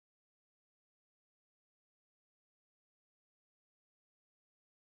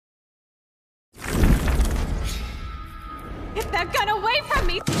gun away from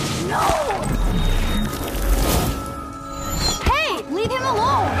me! No! Hey, leave him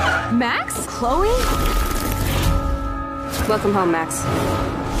alone! Max? Chloe? Welcome home, Max.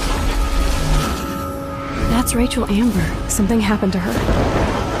 That's Rachel Amber. Something happened to her.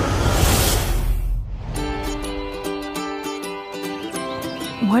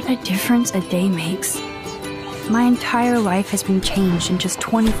 What a difference a day makes. My entire life has been changed in just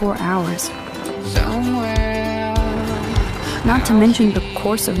 24 hours. Not to mention the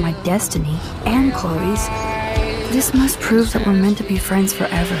course of my destiny and Chloe's. This must prove that we're meant to be friends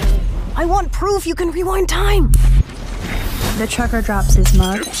forever. I want proof you can rewind time! The trucker drops his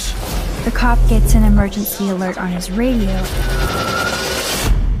mug. The cop gets an emergency alert on his radio.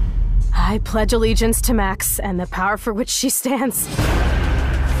 I pledge allegiance to Max and the power for which she stands.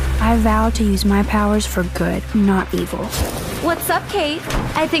 I vow to use my powers for good, not evil. What's up, Kate?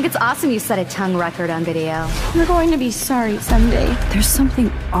 I think it's awesome you set a tongue record on video. You're going to be sorry someday. There's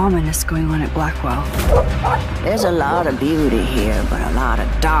something ominous going on at Blackwell. There's a lot of beauty here, but a lot of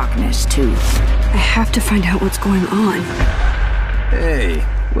darkness, too. I have to find out what's going on. Hey,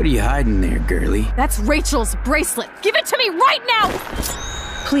 what are you hiding there, girlie? That's Rachel's bracelet. Give it to me right now!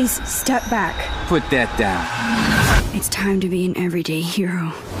 Please, step back. Put that down. It's time to be an everyday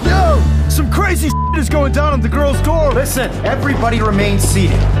hero. Yo! Some crazy shit is going down at the girl's door! Listen, everybody remain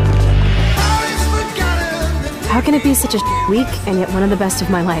seated. How can it be such a week and yet one of the best of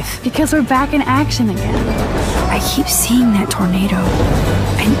my life? Because we're back in action again. I keep seeing that tornado,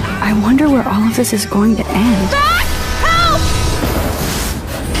 and I wonder where all of this is going to end. Back! Help!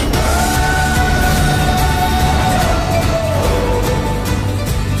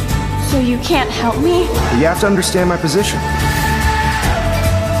 So you can't help me? You have to understand my position.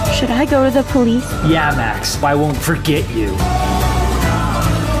 Should I go to the police? Yeah, Max, I won't forget you.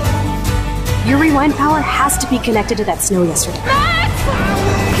 Your rewind power has to be connected to that snow yesterday.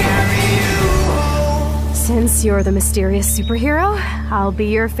 Since you're the mysterious superhero, I'll be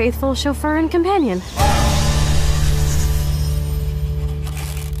your faithful chauffeur and companion.